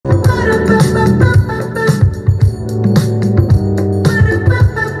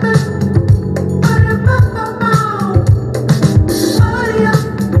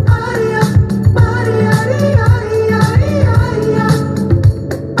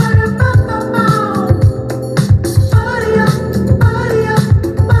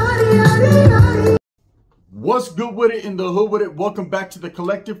What's good with it in the hood with it? Welcome back to the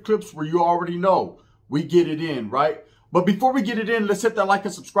collective clips where you already know we get it in, right? But before we get it in, let's hit that like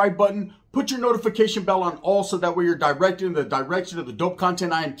and subscribe button. Put your notification bell on all so that way you're directed in the direction of the dope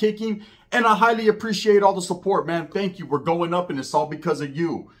content I am kicking. And I highly appreciate all the support, man. Thank you. We're going up and it's all because of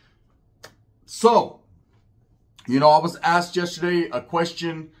you. So, I was asked yesterday a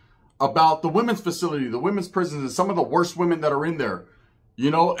question about the women's facility, the women's prisons, and some of the worst women that are in there.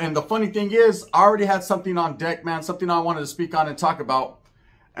 And the funny thing is, I already had something on deck, man, something I wanted to speak on and talk about.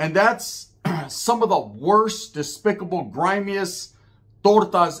 And that's some of the worst, despicable, grimiest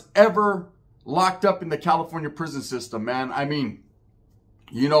tortas ever locked up in the California prison system, man. I mean,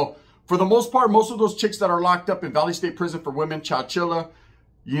 for the most part, most of those chicks that are locked up in Valley State Prison for Women, Chowchilla,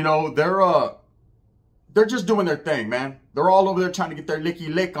 they're just doing their thing, man. They're all over there trying to get their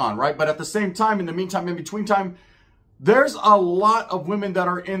licky lick on, right? But at the same time, in the meantime, in between time, there's a lot of women that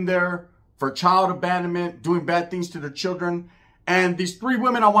are in there for child abandonment, doing bad things to their children. And these three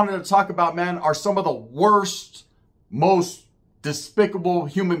women I wanted to talk about, man, are some of the worst, most despicable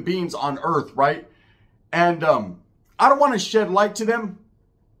human beings on earth, right? And I don't want to shed light to them,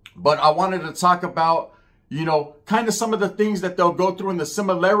 but I wanted to talk about, kind of some of the things that they'll go through and the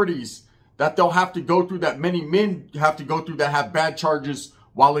similarities that they'll have to go through, that many men have to go through that have bad charges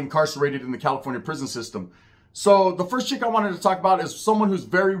while incarcerated in the California prison system. So the first chick I wanted to talk about is someone who's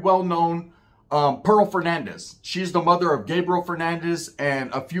very well known, Pearl Fernandez. She's the mother of Gabriel Fernandez, and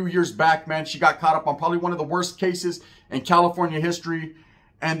a few years back, man, she got caught up on probably one of the worst cases in California history.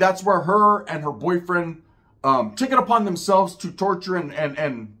 And that's where her and her boyfriend took it upon themselves to torture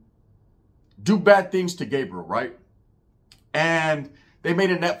and do bad things to Gabriel, right? And they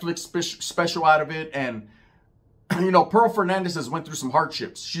made a Netflix special out of it. And Pearl Fernandez has went through some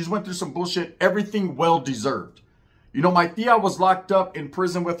hardships. She's went through some bullshit, everything well-deserved. My tia was locked up in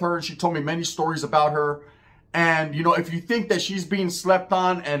prison with her, and she told me many stories about her. And, if you think that she's being slept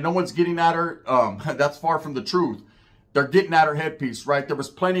on and no one's getting at her, that's far from the truth. They're getting at her headpiece, right? There was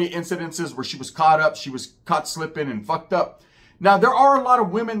plenty of incidences where she was caught up, she was caught slipping and fucked up. Now, there are a lot of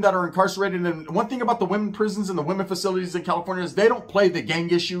women that are incarcerated. And one thing about the women prisons and the women facilities in California is they don't play the gang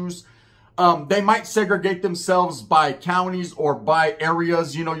issues. They might segregate themselves by counties or by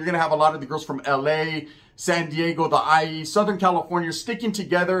areas. You're going to have a lot of the girls from LA, San Diego, the IE, Southern California sticking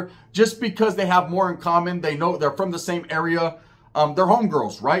together just because they have more in common. They know they're from the same area. They're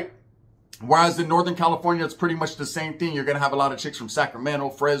homegirls, right? Whereas in Northern California, it's pretty much the same thing. You're going to have a lot of chicks from Sacramento,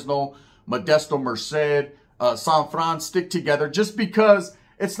 Fresno, Modesto, Merced, San Fran stick together just because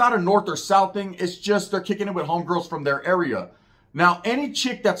it's not a North or South thing. It's just they're kicking it with homegirls from their area. Now, any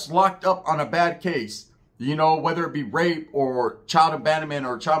chick that's locked up on a bad case, whether it be rape or child abandonment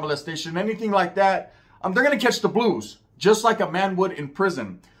or child molestation, anything like that, they're going to catch the blues, just like a man would in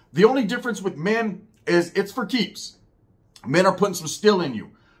prison. The only difference with men is it's for keeps. Men are putting some steel in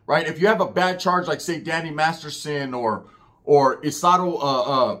you, right? If you have a bad charge, like say Danny Masterson or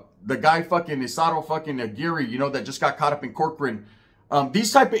Isato, the guy fucking Isato fucking Aguirre, that just got caught up in Corcoran.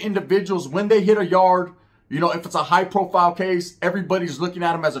 These type of individuals, when they hit a yard, if it's a high profile case, everybody's looking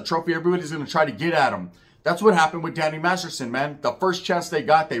at him as a trophy. Everybody's going to try to get at him. That's what happened with Danny Masterson, man. The first chance they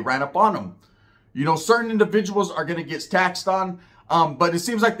got, they ran up on him. Certain individuals are going to get taxed on. But it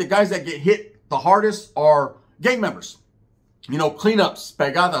seems like the guys that get hit the hardest are gang members. Cleanups,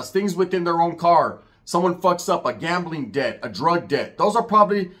 pegadas, things within their own car. Someone fucks up a gambling debt, a drug debt. Those are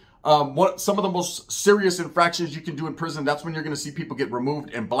probably some of the most serious infractions you can do in prison. That's when you're going to see people get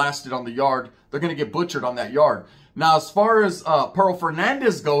removed and blasted on the yard. They're going to get butchered on that yard. Now, as far as Pearl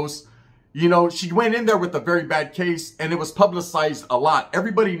Fernandez goes, she went in there with a very bad case and it was publicized a lot.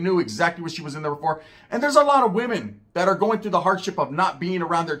 Everybody knew exactly what she was in there for. And there's a lot of women that are going through the hardship of not being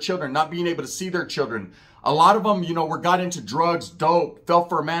around their children, not being able to see their children. A lot of them, got into drugs, dope, fell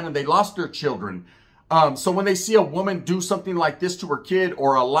for a man, and they lost their children. So when they see a woman do something like this to her kid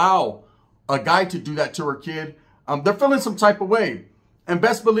or allow a guy to do that to her kid, they're feeling some type of way. And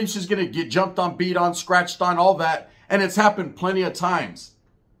best believe she's going to get jumped on, beat on, scratched on, all that. And it's happened plenty of times.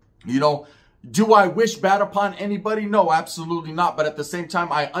 Do I wish bad upon anybody? No, absolutely not. But at the same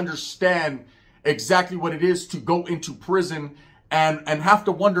time, I understand exactly what it is to go into prison and have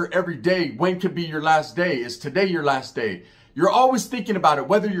to wonder every day, when could be your last day? Is today your last day? You're always thinking about it,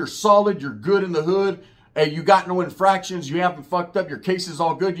 whether you're solid, you're good in the hood, you got no infractions, you haven't fucked up, your case is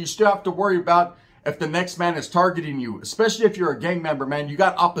all good. You still have to worry about if the next man is targeting you, especially if you're a gang member, man. You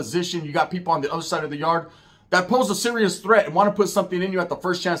got opposition, you got people on the other side of the yard that pose a serious threat and want to put something in you at the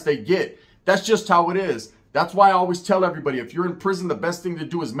first chance they get. That's just how it is. That's why I always tell everybody, if you're in prison, the best thing to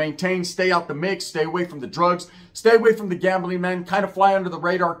do is maintain, stay out the mix, stay away from the drugs, stay away from the gambling, man. Kind of fly under the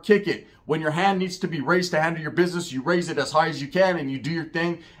radar, kick it. When your hand needs to be raised to handle your business, you raise it as high as you can and you do your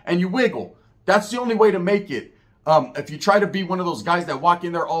thing and you wiggle. That's the only way to make it. If you try to be one of those guys that walk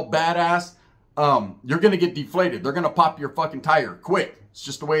in there all badass, you're going to get deflated. They're going to pop your fucking tire quick. It's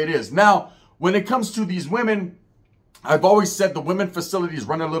just the way it is. Now, when it comes to these women, I've always said the women facilities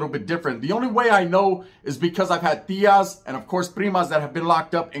run a little bit different. The only way I know is because I've had tias and, of course, primas that have been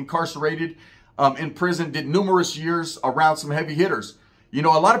locked up, incarcerated in prison, did numerous years around some heavy hitters. You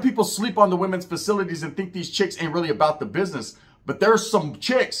know, a lot of people sleep on the women's facilities and think these chicks ain't really about the business. But there's some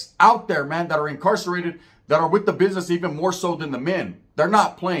chicks out there, man, that are incarcerated that are with the business even more so than the men. They're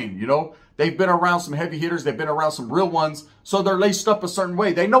not playing, you know. They've been around some heavy hitters. They've been around some real ones. So they're laced up a certain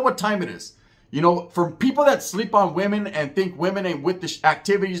way. They know what time it is. You know, for people that sleep on women and think women ain't with the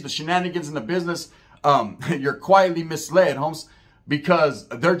activities, the shenanigans in the business, you're quietly misled, Holmes, because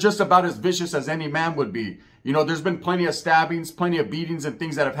they're just about as vicious as any man would be. You know, there's been plenty of stabbings, plenty of beatings and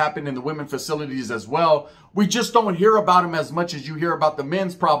things that have happened in the women facilities as well. We just don't hear about them as much as you hear about the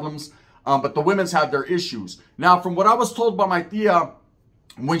men's problems, but the women's have their issues. Now, from what I was told by my tia,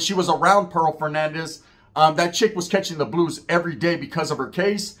 when she was around Pearl Fernandez, that chick was catching the blues every day because of her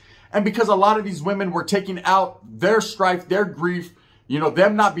case. And because a lot of these women were taking out their strife, their grief, you know,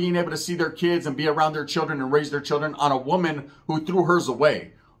 them not being able to see their kids and be around their children and raise their children on a woman who threw hers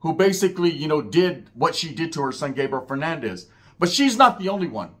away, who basically, you know, did what she did to her son, Gabriel Fernandez. But she's not the only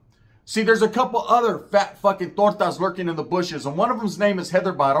one. See, there's a couple other fat fucking tortas lurking in the bushes. And one of them's name is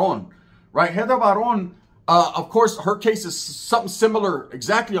Heather Barron, right? Heather Barron, of course, her case is something similar,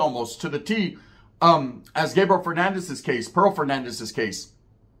 exactly almost to the T, as Gabriel Fernandez's case, Pearl Fernandez's case.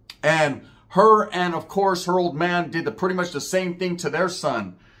 And her and, of course, her old man did pretty much the same thing to their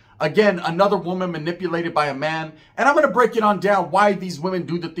son. Again, another woman manipulated by a man. And I'm going to break it on down why these women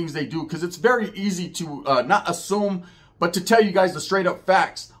do the things they do. Because it's very easy to not assume, but to tell you guys the straight up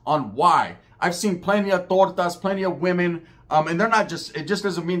facts on why. I've seen plenty of tortas, plenty of women. And they're not just, it just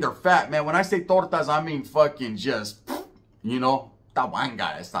doesn't mean they're fat, man. When I say tortas, I mean fucking just, you know,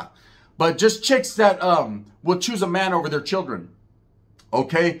 but just chicks that will choose a man over their children.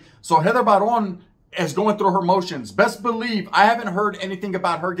 Okay, so Heather Barron is going through her motions. Best believe I haven't heard anything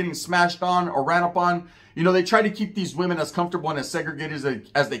about her getting smashed on or ran up on. You know, they try to keep these women as comfortable and as segregated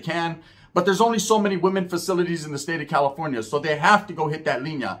as they can. But there's only so many women facilities in the state of California. So they have to go hit that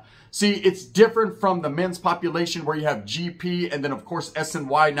linea. See, it's different from the men's population where you have GP and then, of course,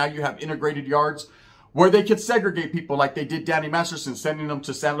 SNY. Now you have integrated yards where they could segregate people like they did Danny Masterson, sending them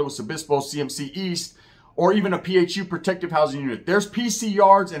to San Luis Obispo, CMC East, or even a PHU protective housing unit. There's PC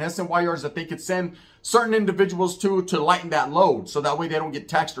yards and SNY yards that they could send certain individuals to lighten that load. So that way they don't get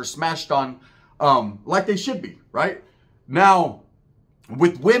taxed or smashed on like they should be, right? Now,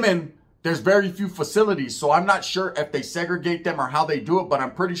 with women, there's very few facilities. So I'm not sure if they segregate them or how they do it, but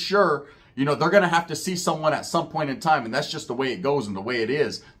I'm pretty sure, you know, they're going to have to see someone at some point in time. And that's just the way it goes and the way it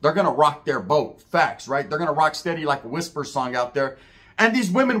is. They're going to rock their boat. Facts, right? They're going to rock steady like a whisper song out there. And these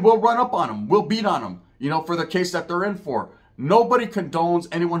women will run up on them, will beat on them, you know, for the case that they're in for. Nobody condones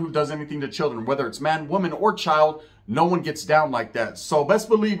anyone who does anything to children, whether it's man, woman, or child. No one gets down like that. So best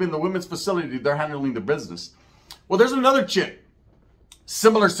believe in the women's facility, they're handling the business. Well, there's another chick,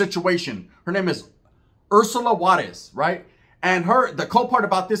 similar situation. Her name is Ursala Juarez, right? And the cool part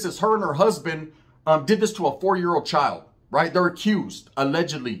about this is her and her husband did this to a 4-year-old child, right? They're accused,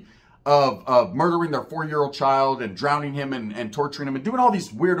 allegedly, of murdering their 4-year-old child and drowning him and torturing him and doing all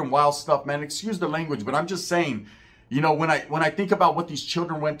these weird and wild stuff, man. Excuse the language, but I'm just saying, you know, when I think about what these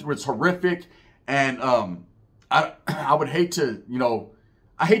children went through, it's horrific. And I would hate to, you know,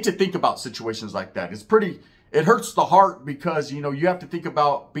 I hate to think about situations like that. It hurts the heart because, you know, you have to think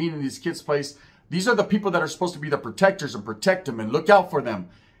about being in these kids' place. These are the people that are supposed to be the protectors and protect them and look out for them.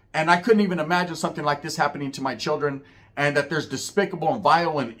 And I couldn't even imagine something like this happening to my children, and that there's despicable and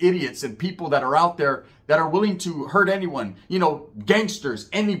violent idiots and people that are out there that are willing to hurt anyone. You know, gangsters,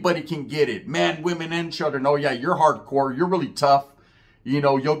 anybody can get it. Man, women, and children. Oh, yeah, you're hardcore. You're really tough. You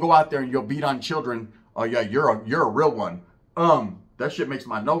know, you'll go out there and you'll beat on children. Oh, yeah, you're a real one. That shit makes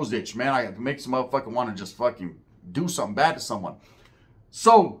my nose itch, man. It makes a motherfucker want to just fucking do something bad to someone.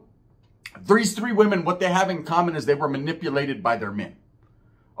 So, these 3 women, what they have in common is they were manipulated by their men.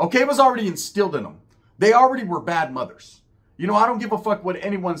 Okay, it was already instilled in them. They already were bad mothers. You know, I don't give a fuck what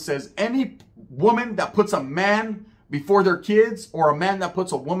anyone says. Any woman that puts a man before their kids or a man that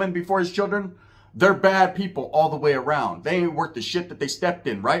puts a woman before his children, they're bad people all the way around. They ain't worth the shit that they stepped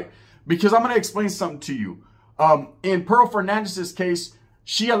in, right? Because I'm going to explain something to you. In Pearl Fernandez's case,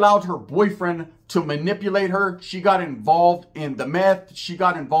 She allowed her boyfriend to manipulate her. She got involved in the meth. She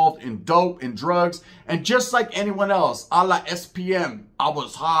got involved in dope and drugs. And just like anyone else, a la SPM, I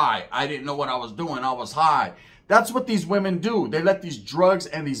was high. I didn't know what I was doing. I was high. That's what these women do. They let these drugs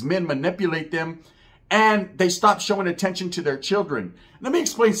and these men manipulate them, and they stop showing attention to their children. Let me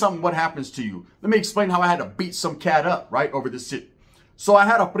explain something what happens to you. Let me explain how I had to beat some cat up, right, over this shit. So I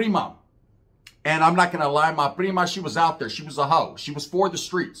had a prima. And I'm not going to lie, my prima, she was out there. She was a hoe. She was for the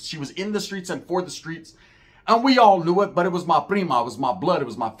streets. She was in the streets and for the streets. And we all knew it, but it was my prima. It was my blood. It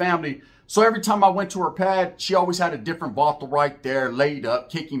was my family. So every time I went to her pad, she always had a different bottle right there, laid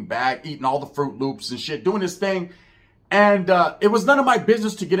up, kicking back, eating all the Fruit Loops and shit, doing this thing. And it was none of my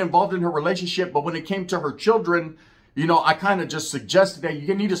business to get involved in her relationship. But when it came to her children, you know, I kind of just suggested that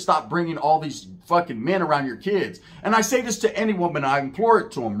you need to stop bringing all these fucking men around your kids. And I say this to any woman. I implore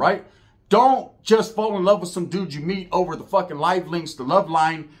it to them, right? Don't just fall in love with some dude you meet over the fucking live links, the love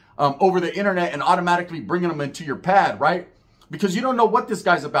line, over the internet, and automatically bringing them into your pad, right? Because you don't know what this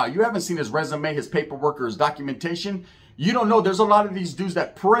guy's about. You haven't seen his resume, his paperwork, or his documentation. You don't know. There's a lot of these dudes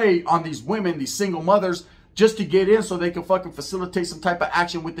that prey on these women, these single mothers, just to get in so they can fucking facilitate some type of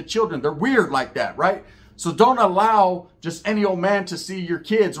action with the children. They're weird like that, right? So don't allow just any old man to see your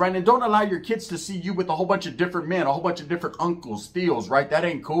kids, right? And don't allow your kids to see you with a whole bunch of different men, a whole bunch of different uncles, steals, right? That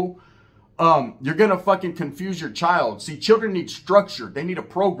ain't cool. You're going to fucking confuse your child. See, children need structure. They need a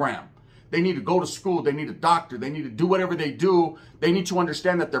program. They need to go to school. They need a doctor. They need to do whatever they do. They need to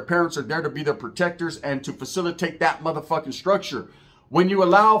understand that their parents are there to be their protectors and to facilitate that motherfucking structure. When you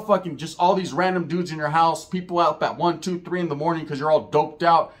allow fucking just all these random dudes in your house, people up at 1, 2, 3 in the morning because you're all doped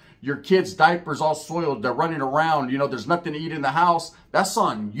out, your kids' diapers all soiled, they're running around, you know, there's nothing to eat in the house, that's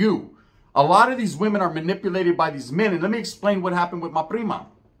on you. A lot of these women are manipulated by these men. And let me explain what happened with my prima.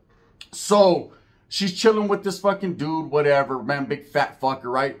 So she's chilling with this fucking dude, whatever, man, big fat fucker,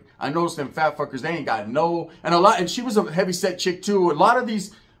 right? I noticed them fat fuckers, they ain't got no, and she was a heavy set chick too. A lot of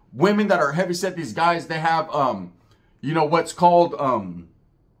these women that are heavy set, these guys, they have, you know, what's called,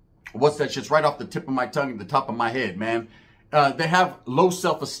 what's that shit's right off the tip of my tongue and the top of my head, man. They have low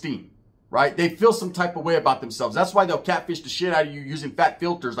self-esteem, right? They feel some type of way about themselves. That's why they'll catfish the shit out of you using fat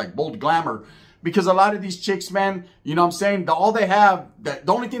filters like Bold Glamour. Because a lot of these chicks, man, you know what I'm saying? All they have,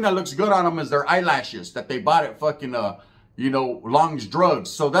 the only thing that looks good on them is their eyelashes that they bought at fucking, you know, Long's Drugs.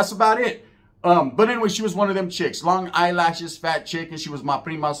 So that's about it. But anyway, she was one of them chicks. Long eyelashes, fat chick, and she was my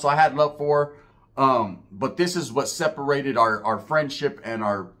prima, so I had love for her. But this is what separated our friendship and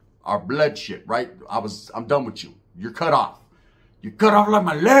our bloodship, right? I'm done with you. You're cut off. You're cut off like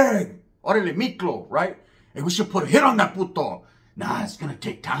my leg. Orale, Miklo, right? Hey, we should put a hit on that puto. Nah, it's going to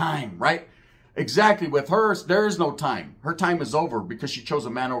take time, right? Exactly. With her, there is no time. Her time is over because she chose a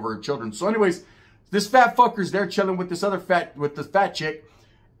man over her children. So anyways, this fat fucker's there chilling with this other fat chick.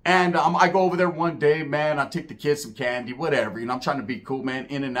 And I go over there one day, man. I take the kids some candy, whatever. You know, I'm trying to be cool, man.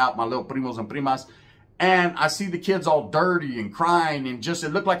 In and out, my little primos and primas. And I see the kids all dirty and crying and just, it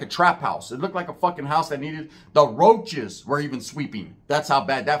looked like a trap house. It looked like a fucking house that needed, the roaches were even sweeping. That's how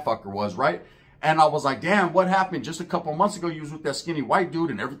bad that fucker was, right? And I was like, damn, what happened? Just a couple of months ago, you was with that skinny white dude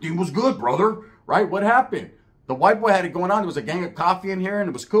and everything was good, brother. Right? What happened? The white boy had it going on. There was a gang of coffee in here and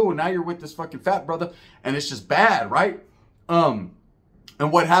it was cool. And now you're with this fucking fat brother and it's just bad, right? And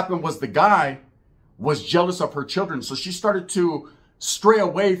what happened was the guy was jealous of her children. So she started to stray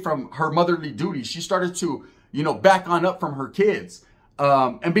away from her motherly duties. She started to, you know, back on up from her kids.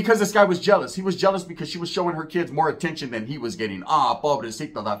 And because this guy was jealous, he was jealous because she was showing her kids more attention than he was getting.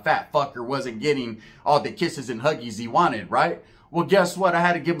 Pobrecito, the fat fucker wasn't getting all the kisses and huggies he wanted, right? Well, guess what? I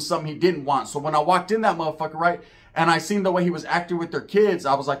had to give him something he didn't want. So when I walked in that motherfucker, right, and I seen the way he was acting with their kids,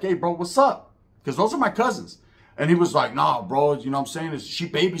 I was like, hey, bro, what's up? Because those are my cousins. And he was like, nah, bro, you know what I'm saying? She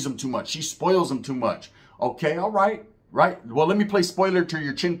babies them too much. She spoils them too much. Okay, all right, right. Well, let me play spoiler to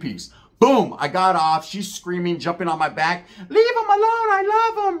your chin piece. Boom, I got off. She's screaming, jumping on my back. Leave him alone.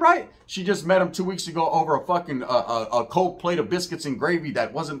 I love him, right? She just met him 2 weeks ago over a fucking a cold plate of biscuits and gravy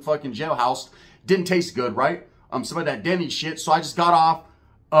that wasn't fucking jailhoused. Didn't taste good, right? Some of that Denny shit. So I just got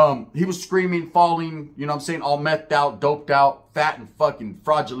off. He was screaming, falling, you know what I'm saying, all methed out, doped out, fat and fucking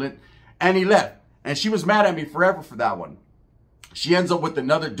fraudulent. And he left. And she was mad at me forever for that one. She ends up with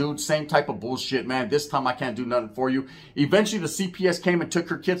another dude, same type of bullshit, man. This time I can't do nothing for you. Eventually the CPS came and took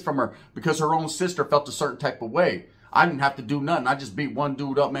her kids from her because her own sister felt a certain type of way. I didn't have to do nothing. I just beat one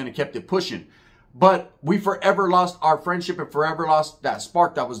dude up, man, and kept it pushing. But we forever lost our friendship and forever lost that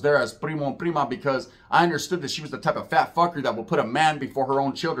spark that was there as primo and prima because I understood that she was the type of fat fucker that will put a man before her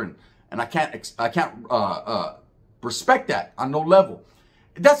own children. And I can't respect that on no level.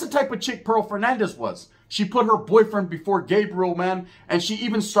 That's the type of chick Pearl Fernandez was. She put her boyfriend before Gabriel, man. And she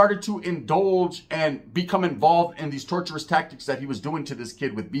even started to indulge and become involved in these torturous tactics that he was doing to this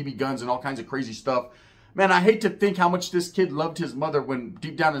kid with BB guns and all kinds of crazy stuff. Man, I hate to think how much this kid loved his mother when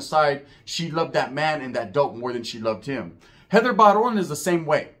deep down inside, she loved that man and that dope more than she loved him. Heather Barron is the same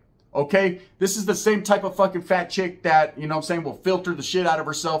way. Okay, this is the same type of fucking fat chick that, you know what I'm saying, will filter the shit out of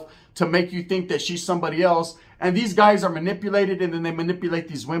herself to make you think that she's somebody else. And these guys are manipulated, and then they manipulate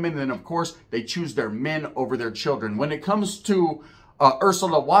these women. And then, of course, they choose their men over their children. When it comes to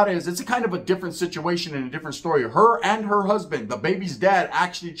Ursala Juarez, it's a kind of a different situation and a different story. Her and her husband, the baby's dad,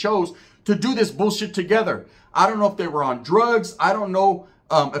 actually chose to do this bullshit together. I don't know if they were on drugs. I don't know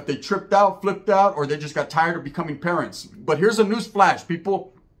if they tripped out, flipped out, or they just got tired of becoming parents. But here's a news flash,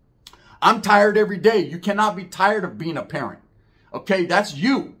 people. I'm tired every day. You cannot be tired of being a parent. Okay, that's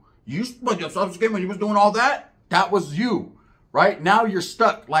you. You when you was doing all that, that was you, right? Now you're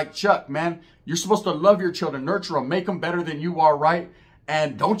stuck like Chuck, man. You're supposed to love your children, nurture them, make them better than you are, right?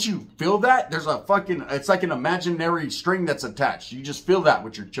 And don't you feel that? There's a fucking, it's like an imaginary string that's attached. You just feel that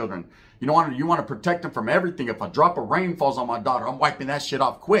with your children. You want to protect them from everything. If a drop of rain falls on my daughter, I'm wiping that shit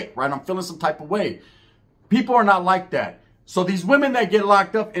off quick, right? I'm feeling some type of way. People are not like that. So these women that get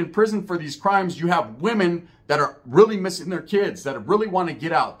locked up in prison for these crimes, you have women that are really missing their kids, that really want to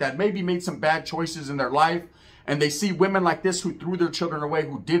get out, that maybe made some bad choices in their life. And they see women like this who threw their children away,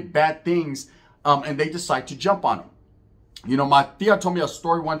 who did bad things, and they decide to jump on them. You know, my tia told me a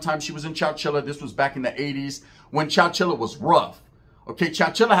story one time. She was in Chowchilla. This was back in the 80s when Chowchilla was rough. Okay,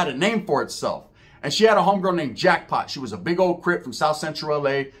 Chowchilla had a name for itself. And she had a homegirl named Jackpot. She was a big old crip from South Central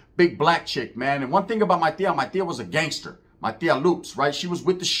LA, big black chick, man. And one thing about my tia was a gangster. My tia Loops, right? She was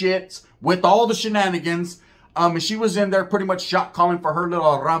with the shits, with all the shenanigans. And she was in there pretty much shot calling for her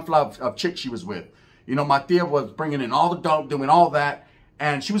little ranfla of chick she was with. You know, my tia was bringing in all the dope, doing all that.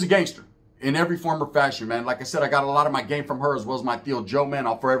 And she was a gangster in every form or fashion, man. Like I said, I got a lot of my game from her as well as my Theo Joe, man.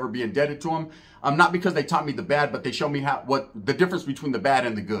 I'll forever be indebted to him. Not because they taught me the bad, but they showed me what the difference between the bad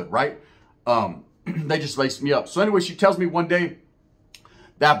and the good, right? They just laced me up. So anyway, she tells me one day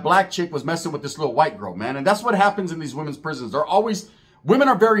that black chick was messing with this little white girl, man. And that's what happens in these women's prisons. Women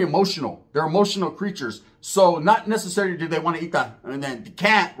are very emotional. They're emotional creatures. So not necessarily do they want to eat the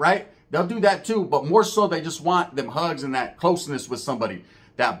cat, right? They'll do that too, but more so they just want them hugs and that closeness with somebody,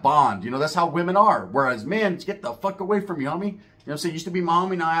 that bond. You know, that's how women are. Whereas men, get the fuck away from me, homie. You know what I'm saying? Used to be my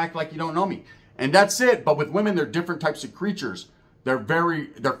homie, now I act like you don't know me. And that's it. But with women, they're different types of creatures. They're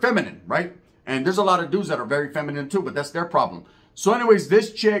feminine, right? And there's a lot of dudes that are very feminine too, but that's their problem. So anyways,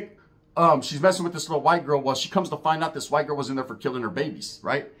 this chick, she's messing with this little white girl. Well, she comes to find out this white girl was in there for killing her babies,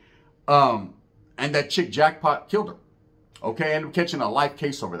 right? And that chick Jackpot killed her. Okay, ended up catching a life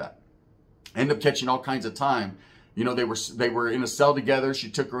case over that. Ended up catching all kinds of time. You know, they were in a cell together. She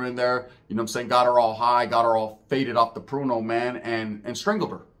took her in there, you know what I'm saying, got her all high, got her all faded off the pruno, man, and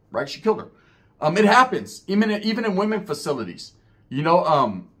strangled her, right? She killed her. It happens, even in women facilities. You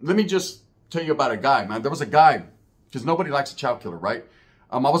know, let me just tell you about a guy, man. There was a guy, because nobody likes a child killer, right?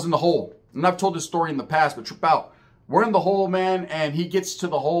 I was in the hole. And I've told this story in the past, but trip out. We're in the hole, man, and he gets to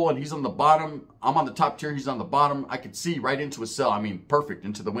the hole, and he's on the bottom. I'm on the top tier. He's on the bottom. I could see right into his cell. I mean, perfect,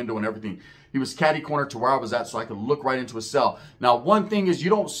 into the window and everything. He was catty corner to where I was at, so I could look right into his cell. Now, one thing is you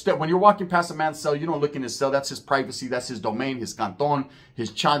don't step, when you're walking past a man's cell, you don't look in his cell. That's his privacy. That's his domain, his canton,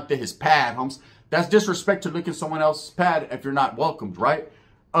 his chante, his pad, homes. That's disrespect to look in someone else's pad if you're not welcomed, right?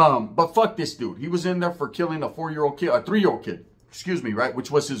 But fuck this dude. He was in there for killing a 4-year-old kid, a 3-year-old kid, excuse me, right?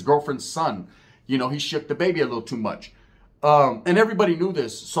 Which was his girlfriend's son. You know, he shook the baby a little too much. And everybody knew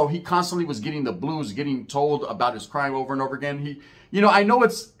this. So he constantly was getting the blues, getting told about his crime over and over again. You know, I know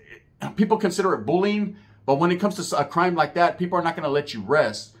people consider it bullying, but when it comes to a crime like that, people are not going to let you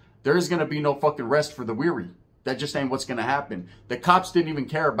rest. There is going to be no fucking rest for the weary. That just ain't what's going to happen. The cops didn't even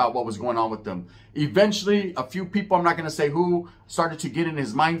care about what was going on with them. Eventually, a few people, I'm not going to say who, started to get in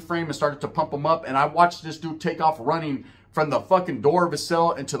his mind frame and started to pump him up. And I watched this dude take off running from the fucking door of his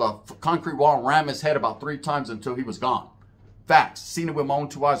cell into the concrete wall and ram his head about 3 times until he was gone. Facts. Seen it with my own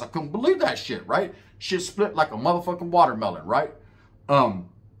 2 eyes. I couldn't believe that shit, right? Shit split like a motherfucking watermelon, right?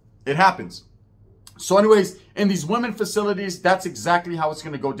 It happens. So anyways, in these women facilities, that's exactly how it's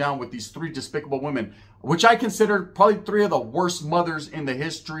going to go down with these 3 despicable women, which I consider probably 3 of the worst mothers in the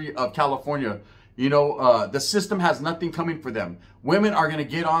history of California. You know, the system has nothing coming for them. Women are going to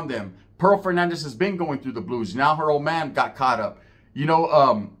get on them. Pearl Fernandez has been going through the blues. Now her old man got caught up. You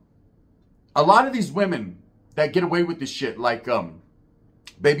know, a lot of these women that get away with this shit, like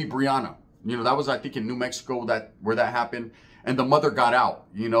baby Brianna, you know, that was, I think, in New Mexico where that happened. And the mother got out,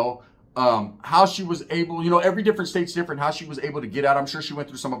 you know. How she was able, you know, every different state's different, how she was able to get out. I'm sure she went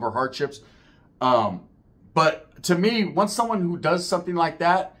through some of her hardships. But to me, once someone who does something like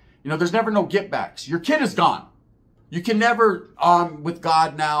that, you know, there's never no get backs. Your kid is gone. You can never, with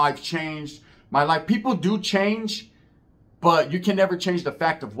God now, I've changed my life. People do change, but you can never change the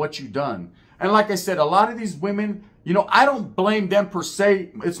fact of what you've done. And like I said, a lot of these women, you know, I don't blame them per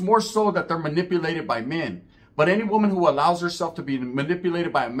se. It's more so that they're manipulated by men. But any woman who allows herself to be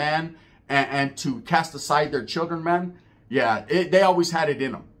manipulated by a man and to cast aside their children, man, yeah, they always had it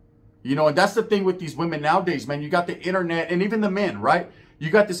in them. You know, and that's the thing with these women nowadays, man. You got the internet and even the men, right? You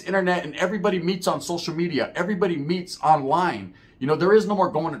got this internet and everybody meets on social media. Everybody meets online. You know, there is no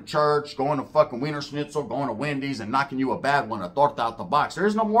more going to church, going to fucking Wiener Schnitzel, going to Wendy's and knocking you a bad one, a torta out the box. There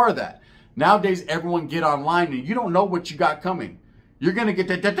is no more of that. Nowadays, everyone get online and you don't know what you got coming. You're going to get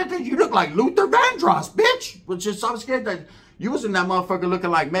that, you look like Luther Vandross, bitch. Which is, I'm scared that you was in that motherfucker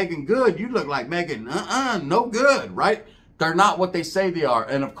looking like Megan Good. You look like Megan, no good, right? They're not what they say they are.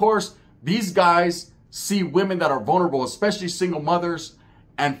 And of course, these guys see women that are vulnerable, especially single mothers,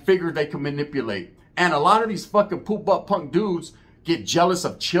 and figure they can manipulate. And a lot of these fucking poop butt punk dudes get jealous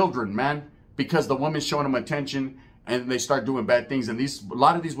of children, man, because the woman's showing them attention and they start doing bad things. And a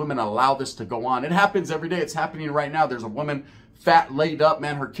lot of these women allow this to go on. It happens every day. It's happening right now. There's a woman fat laid up,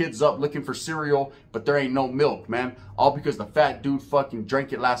 man. Her kid's up looking for cereal, but there ain't no milk, man. All because the fat dude fucking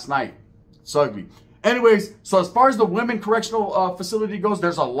drank it last night. It's ugly. Anyways, so as far as the women correctional facility goes,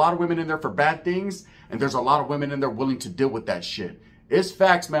 there's a lot of women in there for bad things, and there's a lot of women in there willing to deal with that shit. It's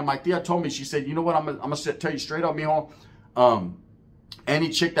facts, man. My tia told me, she said, you know what, I'm gonna tell you straight up, mijo. Any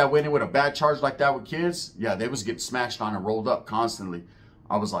chick that went in with a bad charge like that with kids, yeah, they was getting smashed on and rolled up constantly.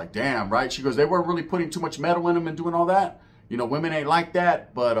 I was like, damn, right? She goes, they weren't really putting too much metal in them and doing all that. You know, women ain't like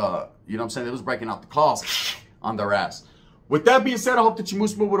that, but, you know what I'm saying? They was breaking out the claws on their ass. With that being said, I hope that you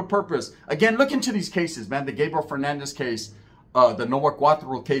move with a purpose. Again, look into these cases, man. The Gabriel Fernandez case, the Noah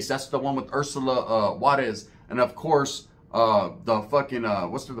Cuatro case, that's the one with Ursala Juarez. And of course, the fucking,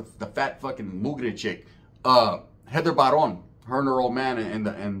 what's the fat fucking mugre chick? Heather Barron, her and her old man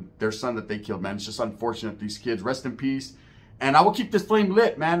and their son that they killed, man. It's just unfortunate, these kids. Rest in peace. And I will keep this flame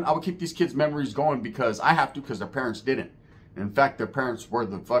lit, man. I will keep these kids' memories going because I have to, because their parents didn't. In fact, their parents were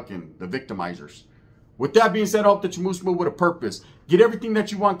the victimizers. With that being said, I hope that you move smooth with a purpose. Get everything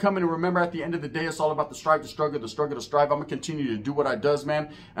that you want coming. And remember, at the end of the day, it's all about the strive, the struggle, the struggle, the strive. I'm going to continue to do what I does,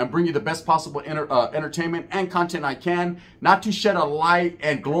 man, and bring you the best possible entertainment and content I can. Not to shed a light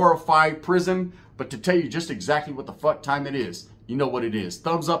and glorify prison, but to tell you just exactly what the fuck time it is. You know what it is.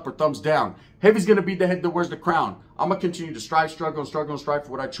 Thumbs up or thumbs down. Heavy's going to be the head that wears the crown. I'm going to continue to strive, struggle, and struggle, and strive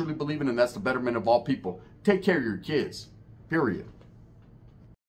for what I truly believe in, and that's the betterment of all people. Take care of your kids. Period.